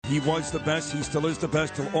He was the best. He still is the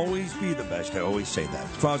best. He'll always be the best. I always say that.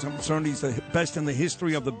 As far as I'm concerned, he's the best in the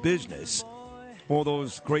history of the business. All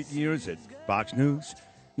those great years at Fox News.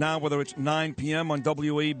 Now, whether it's 9 p.m. on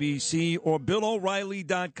WABC or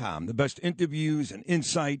BillO'Reilly.com, the best interviews and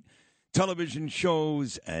insight, television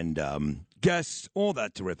shows and guests, all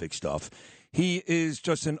that terrific stuff. He is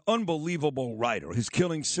just an unbelievable writer. His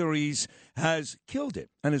Killing series has killed it.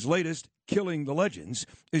 And his latest, Killing the Legends,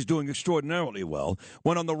 is doing extraordinarily well.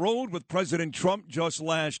 Went on the road with President Trump just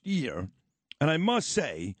last year. And I must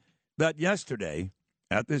say that yesterday,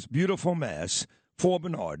 at this beautiful Mass for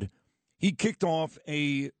Bernard, he kicked off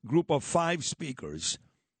a group of 5 speakers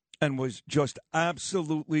and was just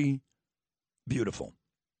absolutely beautiful.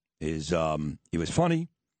 He was funny.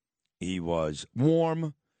 He was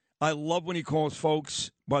warm. I love when he calls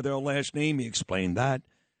folks by their last name. He explained that.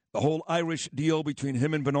 The whole Irish deal between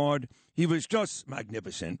him and Bernard, he was just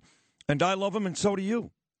magnificent. And I love him, and so do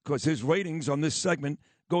you, because his ratings on this segment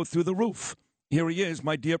go through the roof. Here he is,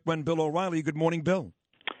 my dear friend Bill O'Reilly. Good morning, Bill.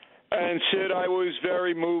 And, Sid, I was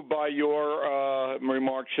very moved by your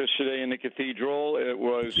remarks yesterday in the cathedral. It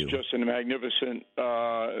was just a magnificent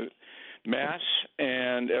Mass,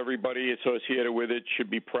 and everybody associated with it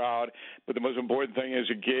should be proud. But the most important thing is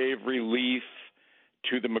it gave relief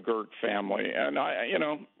to the McGurk family. And,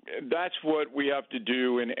 that's what we have to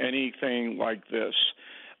do in anything like this.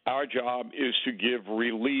 Our job is to give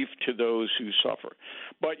relief to those who suffer.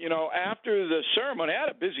 But, after the ceremony, I had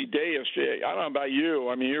a busy day yesterday. I don't know about you.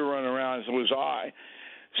 I mean, you were running around, as was I.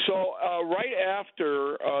 So right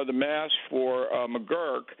after the Mass for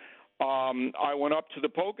McGurk, I went up to the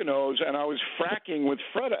Poconos, and I was fracking with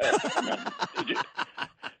Fred Fetterman.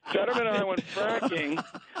 Fetterman and I went fracking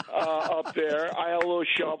up there. I had a little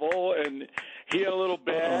shovel, and he had a little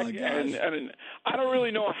bag, and I don't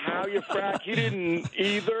really know how you frack. He didn't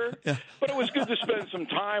either, but it was good to spend some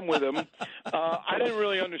time with him. I didn't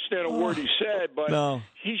really understand a word he said, but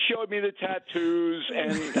he showed me the tattoos,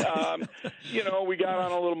 and we got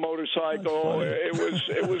on a little motorcycle.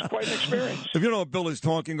 It was quite an experience. If you know what Bill is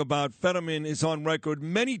talking about, Fetterman is on record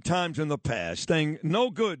many times in the past saying, no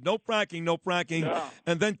good, no fracking, no fracking. No.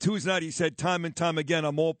 And then Tuesday night he said time and time again,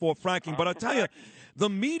 I'm all for fracking. But I'll tell you, the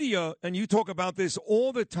media, and you talk about this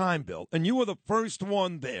all the time, Bill, and you were the first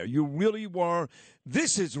one there. You really were.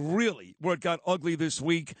 This is really where it got ugly this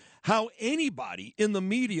week, how anybody in the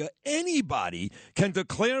media, anybody can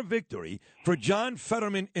declare victory for John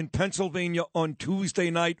Fetterman in Pennsylvania on Tuesday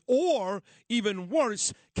night, or even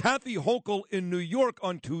worse, Kathy Hochul in New York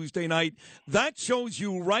on Tuesday night. That shows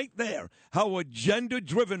you right there how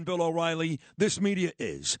agenda-driven, Bill O'Reilly, this media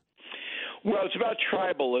is. Well, it's about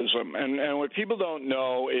tribalism, and what people don't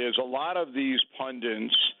know is a lot of these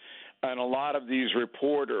pundits and a lot of these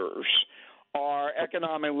reporters are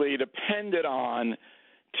economically dependent on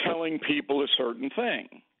telling people a certain thing.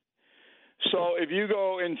 So if you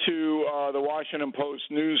go into the Washington Post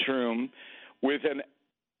newsroom with an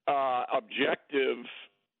objective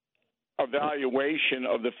evaluation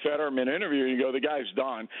of the Fetterman interview, you go, the guy's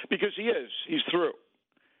done, because he is. He's through.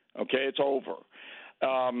 Okay, it's over.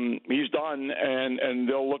 He's done, and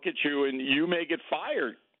they'll look at you, and you may get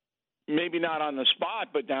fired. Maybe not on the spot,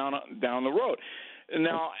 but down the road.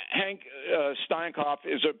 Now, Hank Steinkauf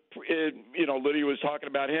Lydia was talking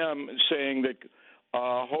about him, saying that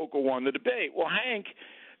Hochul won the debate. Well, Hank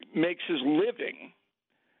makes his living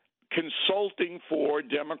consulting for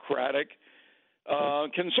Democratic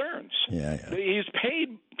concerns. Yeah. He's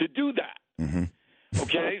paid to do that. Mm-hmm.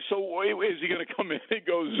 Okay, so is he going to come in and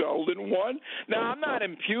go Zeldin won? Now, I'm not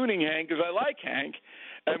impugning Hank because I like Hank.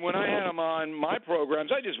 And when I had him on my programs,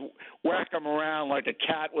 I just whack him around like a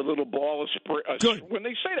cat with a little ball of spray. When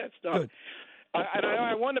they say that stuff.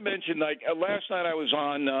 I wanted to mention, last night I was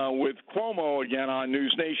on with Cuomo again on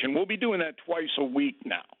News Nation. We'll be doing that twice a week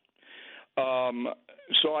now.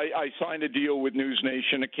 So I signed a deal with News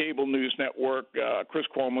Nation, a cable news network. Chris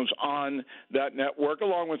Cuomo's on that network,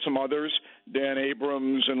 along with some others, Dan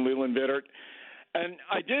Abrams and Leland Vittert. And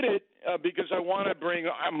I did it because I want to bring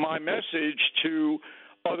my message to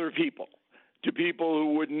other people, to people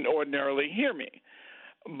who wouldn't ordinarily hear me.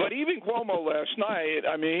 But even Cuomo last night,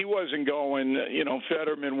 I mean, he wasn't going,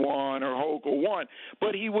 Fetterman won or Hochul won,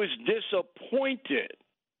 but he was disappointed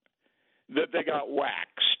that they got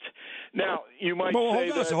waxed. Now, you might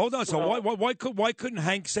say hold on. So why couldn't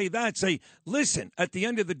Hank say that? Say, listen, at the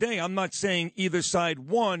end of the day, I'm not saying either side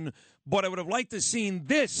won, but I would have liked to have seen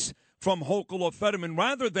this from Hochul or Fetterman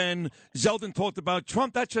rather than Zeldin talked about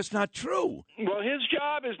Trump. That's just not true. Well, his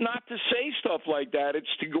job is not to say stuff like that. It's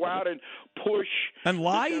to go out and push and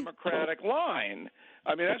lie? the Democratic line.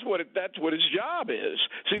 I mean, that's what his job is.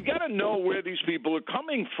 So you've got to know where these people are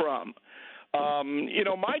coming from.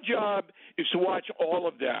 My job is to watch all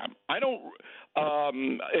of them. I don't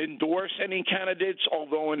endorse any candidates,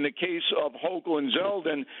 although in the case of Hochul and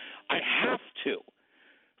Zeldin, I have to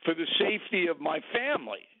for the safety of my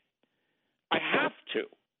family. I have to.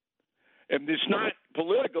 And it's not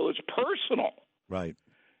political, it's personal. Right.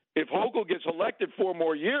 If Hochul gets elected 4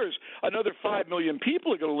 more years, another 5 million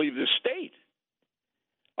people are going to leave the state.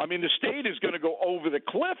 I mean, the state is going to go over the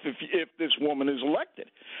cliff if this woman is elected.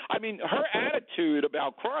 I mean, her attitude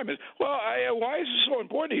about crime is, well, why is this so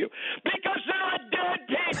important to you? Because there are dead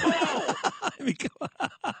people!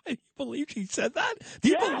 Do you believe she said that? Do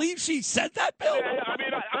you believe she said that, Bill? I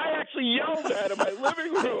mean, I actually yelled at in my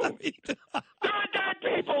living room. There are dead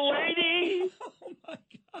people, lady! Oh, my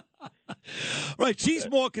God. Right, she's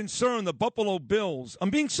more concerned, the Buffalo Bills. I'm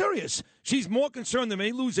being serious. She's more concerned they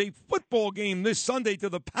may lose a football game this Sunday to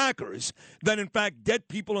the Packers than, in fact, dead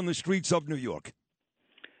people in the streets of New York.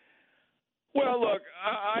 Well, look,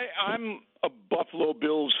 I'm a Buffalo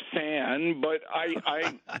Bills fan, but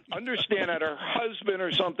I understand that her husband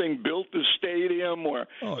or something built the stadium or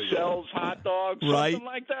sells hot dogs, something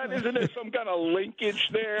like that. Isn't there some kind of linkage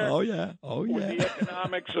there? Oh, yeah. With the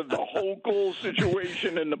economics of the Hochul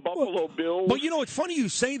situation and the Buffalo Bills. But, it's funny you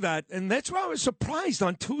say that, and that's why I was surprised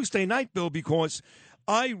on Tuesday night, Bill, because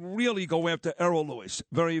I really go after Errol Lewis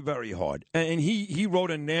very, very hard. And he wrote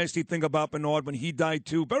a nasty thing about Bernard when he died,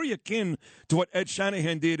 too, very akin to what Ed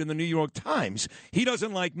Shanahan did in the New York Times. He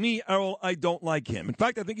doesn't like me, Errol. I don't like him. In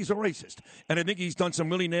fact, I think he's a racist. And I think he's done some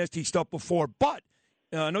really nasty stuff before. But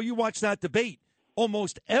I know you watched that debate.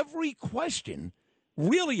 Almost every question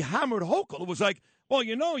really hammered Hochul. It was like, well,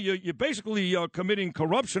 you're basically committing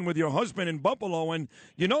corruption with your husband in Buffalo, and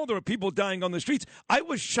there are people dying on the streets. I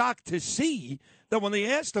was shocked to see that when they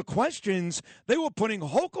asked the questions, they were putting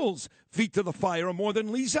Hochul's feet to the fire more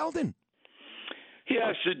than Lee Zeldin. He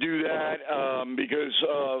has to do that because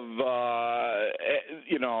of,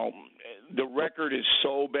 the record is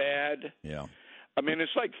so bad. Yeah. I mean,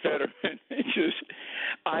 it's like Fetterman.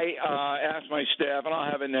 I asked my staff, and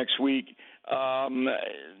I'll have it next week.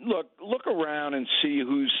 Look around and see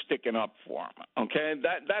who's sticking up for him. Okay,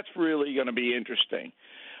 that's really going to be interesting.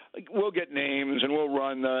 We'll get names and we'll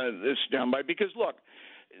run this down because look,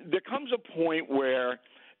 there comes a point where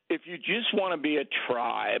if you just want to be a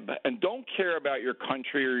tribe and don't care about your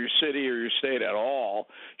country or your city or your state at all,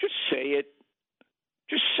 just say it.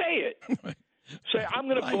 Just say it. Say, I'm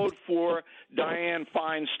going to vote for Dianne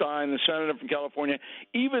Feinstein, the senator from California,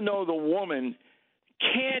 even though the woman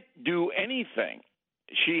can't do anything.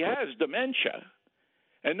 She has dementia,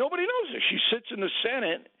 and nobody knows it. She sits in the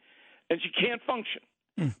Senate, and she can't function.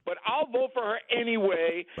 But I'll vote for her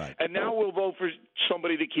anyway, and now we'll vote for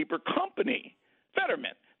somebody to keep her company.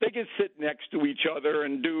 Fetterman. They can sit next to each other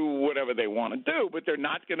and do whatever they want to do, but they're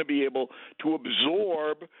not going to be able to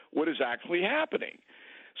absorb what is actually happening.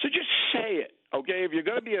 So just say it, okay? If you're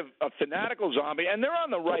going to be a fanatical zombie, and they're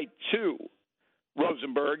on the right, too,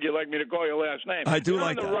 Rosenberg, you like me to call your last name. I do they're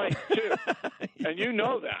like on the right, too, and you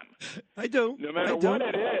know them. I do. No matter what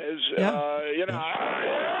it is,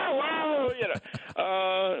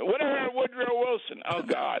 whatever, Woodrow Wilson. Oh,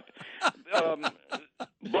 God.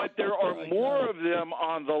 But there are more of them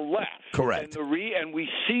on the left. Correct. And we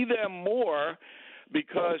see them more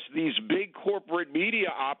because these big corporate media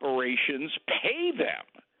operations pay them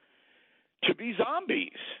to be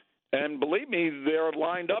zombies. And believe me, they're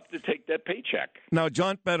lined up to take that paycheck. Now,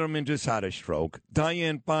 John Fetterman just had a stroke.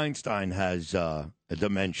 Dianne Feinstein has a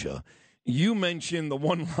dementia. You mentioned the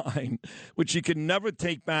one line which she could never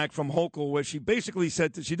take back from Hochul, where she basically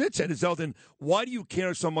said to Zeldin, "Why do you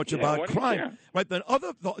care so much about crime?" Right. The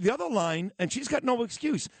other line, and she's got no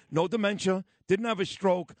excuse. No dementia, didn't have a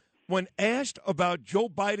stroke. When asked about Joe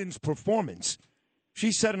Biden's performance,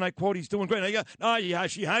 she said, and I quote, "He's doing great."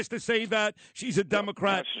 She has to say that. She's a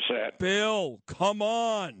Democrat. Bill, come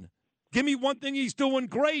on. Give me one thing he's doing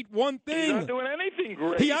great. One thing. He's not doing anything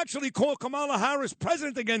great. He actually called Kamala Harris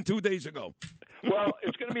president again 2 days ago. Well,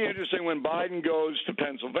 it's going to be interesting when Biden goes to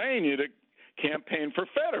Pennsylvania to campaign for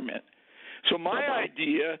Fetterman. So my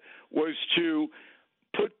idea was to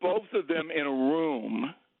put both of them in a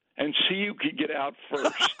room and see who could get out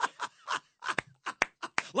first.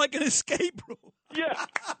 Like an escape room. Yeah.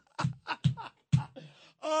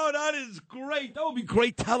 Oh, that is great. That would be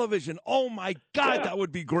great television. Oh, my God, That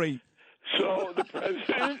would be great. So the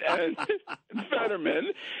president and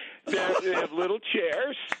Fetterman, they have little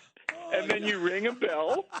chairs, and then you ring a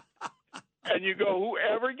bell, and you go,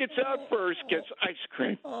 whoever gets out first gets ice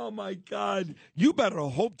cream. Oh, my God. You better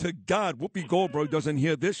hope to God Whoopi Goldberg doesn't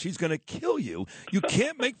hear this. She's going to kill you. You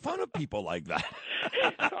can't make fun of people like that.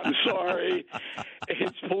 I'm sorry.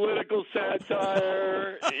 It's political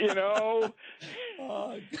satire, you know.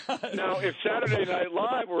 Oh, God. Now, if Saturday Night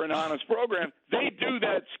Live were an honest program, they'd do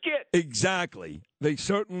that skit. Exactly. They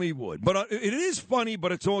certainly would. But it is funny,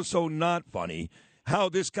 but it's also not funny how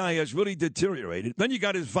this guy has really deteriorated. Then you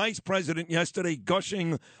got his vice president yesterday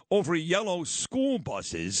gushing over yellow school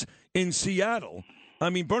buses in Seattle.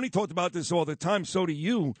 I mean, Bernie talked about this all the time. So do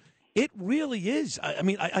you. It really is. I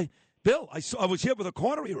mean, Bill, I was here for the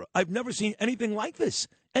Carter era. I've never seen anything like this.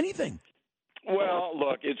 Anything. Well,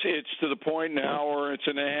 look, it's to the point now where it's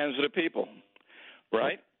in the hands of the people,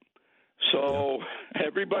 right? So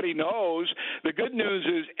everybody knows. The good news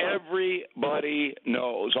is everybody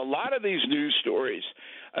knows. A lot of these news stories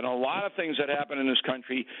and a lot of things that happen in this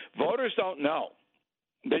country, voters don't know.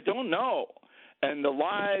 They don't know. And the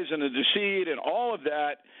lies and the deceit and all of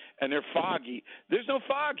that, and they're foggy. There's no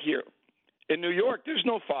fog here. In New York, there's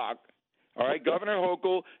no fog. All right, Governor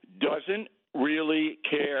Hochul doesn't really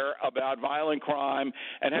care about violent crime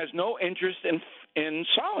and has no interest in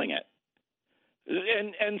solving it.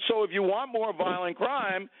 And so if you want more violent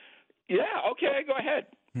crime, yeah, okay, go ahead.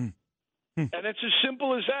 And it's as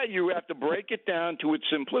simple as that. You have to break it down to its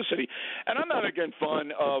simplicity. And I'm not making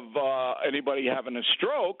fun of anybody having a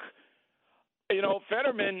stroke. You know,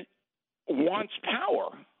 Fetterman wants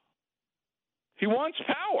power. He wants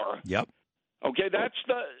power. Yep. Okay,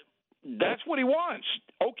 that's what he wants.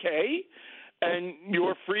 Okay, and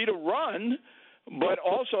you're free to run. But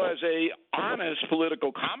also, as a honest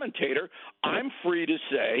political commentator, I'm free to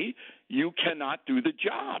say you cannot do the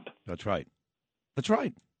job. That's right. That's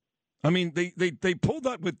right. I mean, they pulled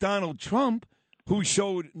that with Donald Trump, who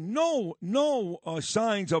showed no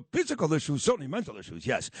signs of physical issues, certainly mental issues,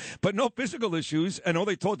 yes, but no physical issues. And all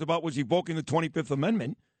they talked about was evoking the 25th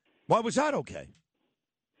Amendment. Why was that okay?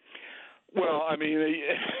 Well, I mean,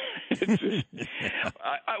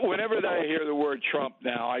 whenever I hear the word Trump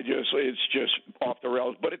now, it's just off the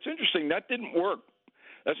rails. But it's interesting, that didn't work.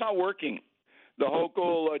 That's not working. The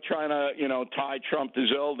Hochul trying to, tie Trump to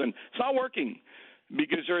Zeldin, it's not working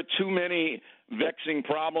because there are too many vexing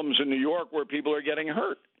problems in New York where people are getting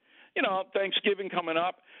hurt. You know, Thanksgiving coming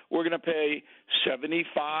up, we're going to pay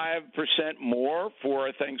 75% more for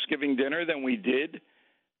a Thanksgiving dinner than we did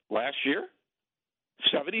last year.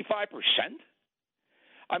 75%?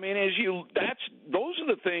 I mean, those are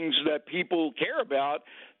the things that people care about,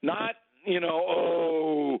 not, you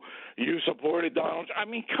supported Donald. I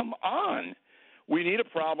mean, come on. We need a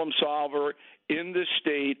problem solver in the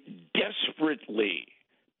state desperately.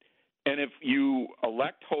 And if you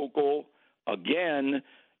elect Hochul again,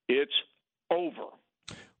 it's over.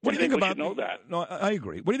 What do you think about know that? No, I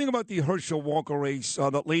agree. What do you think about the Herschel Walker race?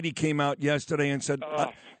 That lady came out yesterday and said,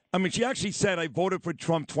 she actually said, I voted for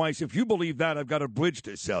Trump twice. If you believe that, I've got a bridge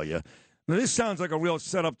to sell you. Now, this sounds like a real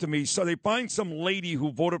setup to me. So they find some lady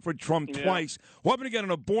who voted for Trump twice, who happened to get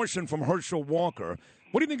an abortion from Herschel Walker.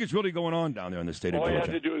 What do you think is really going on down there in the state of Georgia? All you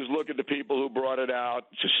have to do is look at the people who brought it out.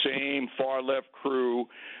 It's the same far-left crew.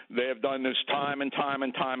 They have done this time and time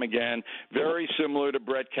and time again, very similar to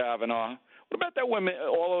Brett Kavanaugh. What about that woman?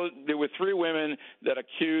 There were 3 women that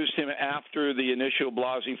accused him after the initial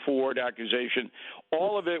Blasey Ford accusation.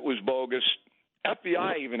 All of it was bogus.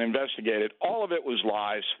 FBI even investigated. All of it was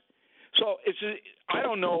lies. So I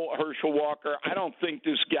don't know Herschel Walker. I don't think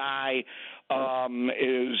this guy I'm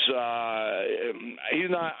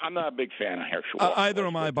not a big fan of Herschel Walker. Either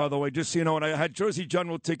am I, by the way, just so you know. And I had Jersey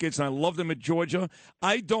General tickets, and I loved him at Georgia.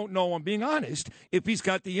 I don't know, I'm being honest, if he's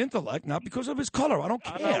got the intellect, not because of his color. I don't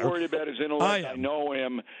care. I'm not worried about his intellect. I know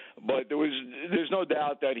him. But there's no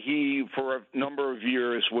doubt that he, for a number of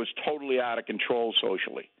years, was totally out of control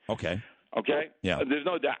socially. Okay? Yeah. There's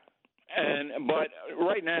no doubt. But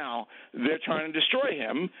right now they're trying to destroy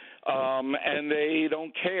him, and they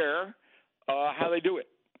don't care how they do it.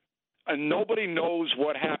 And nobody knows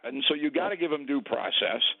what happened, so you got to give him due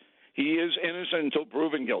process. He is innocent until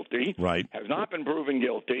proven guilty. Right. Has not been proven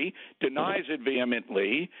guilty. Denies it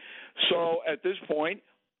vehemently. So at this point,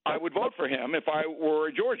 I would vote for him if I were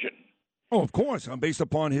a Georgian. Oh, of course. Based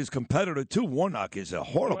upon his competitor too. Warnock is a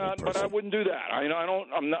horrible person. But I wouldn't do that.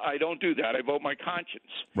 I don't do that. I vote my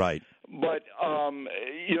conscience. Right. But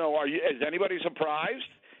is anybody surprised?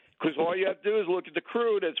 Because all you have to do is look at the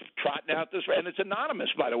crew that's trotting out this, and it's anonymous,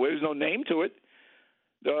 by the way. There's no name to it.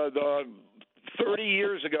 The 30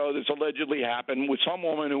 years ago, this allegedly happened with some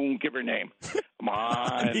woman who won't give her name. Come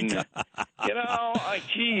on. Jeez.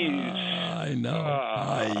 I know.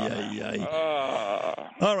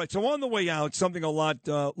 All right, so on the way out, something a lot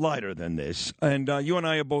lighter than this. And you and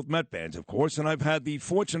I are both Met fans, of course, and I've had the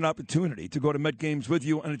fortunate opportunity to go to Met games with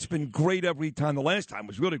you, and it's been great every time. The last time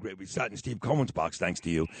was really great. We sat in Steve Cohen's box, thanks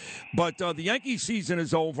to you. But the Yankees season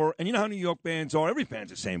is over, and you know how New York fans are. Every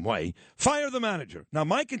fan's the same way. Fire the manager. Now,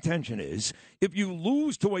 my contention is, if you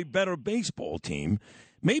lose to a better baseball team,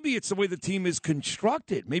 maybe it's the way the team is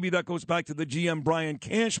constructed. Maybe that goes back to the GM, Brian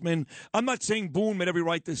Cashman. I'm not saying Boone made every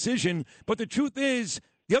right decision, but the truth is,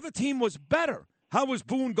 the other team was better. How was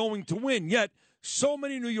Boone going to win? Yet, so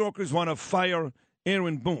many New Yorkers want to fire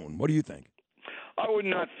Aaron Boone. What do you think? I would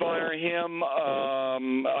not fire him,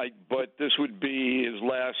 but this would be his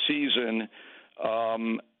last season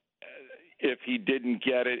if he didn't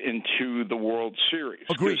get it into the World Series.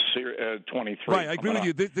 Agreed. 23. Right, I agree with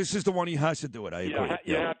you. This is the one he has to do it. I agree.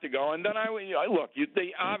 You have to go. And then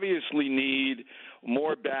they obviously need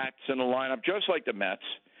more bats in the lineup, just like the Mets.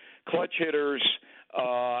 Clutch hitters.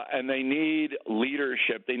 And they need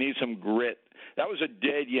leadership. They need some grit. That was a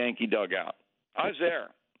dead Yankee dugout. I was there.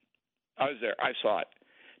 I saw it.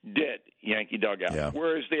 Dead Yankee dugout. Yeah.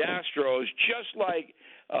 Whereas the Astros, just like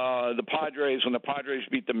the Padres, when the Padres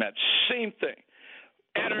beat the Mets, same thing.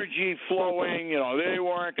 Energy flowing. They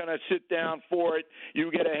weren't going to sit down for it. You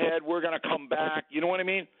get ahead, we're going to come back. You know what I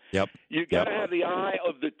mean? Yep. You got to have the eye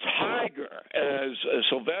of the tiger, as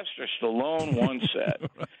Sylvester Stallone once said.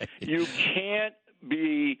 Right. You can't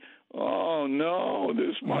be, oh no,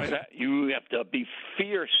 this might. You have to be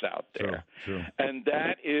fierce out there, Sure. And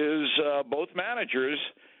that is both managers,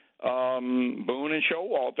 Boone and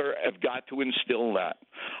Showalter, have got to instill that.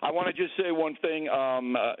 I want to just say one thing: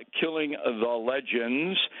 Killing the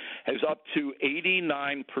Legends is up to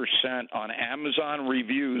 89% on Amazon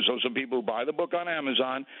reviews. Those are people who buy the book on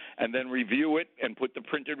Amazon and then review it and put the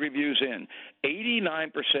printed reviews in.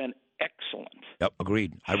 89% excellent. Yep,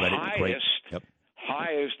 agreed. I read it. Great. Yep.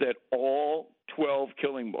 Highest at all 12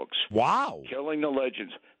 killing books. Wow. Killing the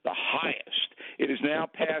Legends, the highest. It is now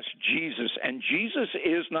past Jesus, and Jesus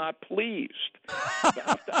is not pleased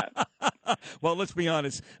about that. Well, let's be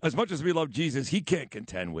honest. As much as we love Jesus, he can't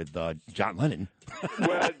contend with John Lennon.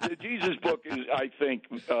 Well, the Jesus book is, I think,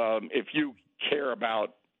 if you care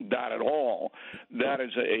about that at all, that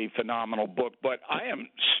is a phenomenal book. But I am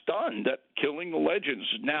stunned that Killing the Legends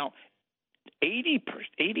now 89%?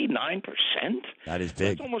 That is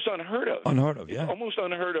big. That's almost unheard of. Unheard of, yeah. It's almost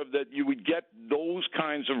unheard of that you would get those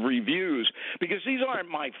kinds of reviews, because these aren't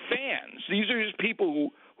my fans. These are just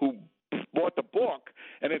people who bought the book,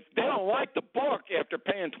 and if they don't like the book after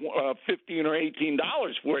paying $15 or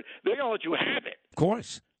 $18 for it, they're going to let you have it. Of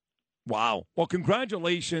course. Wow. Well,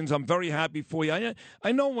 congratulations. I'm very happy for you.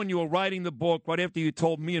 I know when you were writing the book, right after you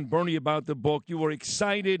told me and Bernie about the book, you were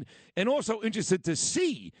excited and also interested to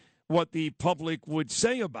see what the public would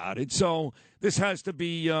say about it. So this has to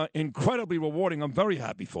be incredibly rewarding. I'm very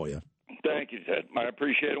happy for you. Thank you, Ted. I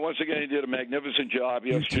appreciate it. Once again, you did a magnificent job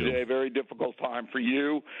yesterday. A very difficult time for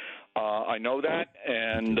you. I know that,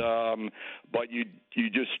 and but you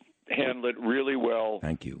just handled it really well.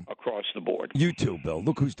 Thank you. Across the board. You too, Bill.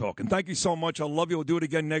 Look who's talking. Thank you so much. I love you. We'll do it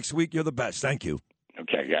again next week. You're the best. Thank you.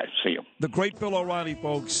 Okay, guys. See you. The great Bill O'Reilly,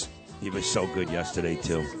 folks. He was so good yesterday,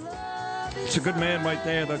 too. It's a good man right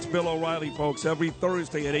there. That's Bill O'Reilly, folks. Every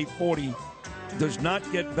Thursday at 8:40. Does not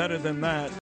get better than that.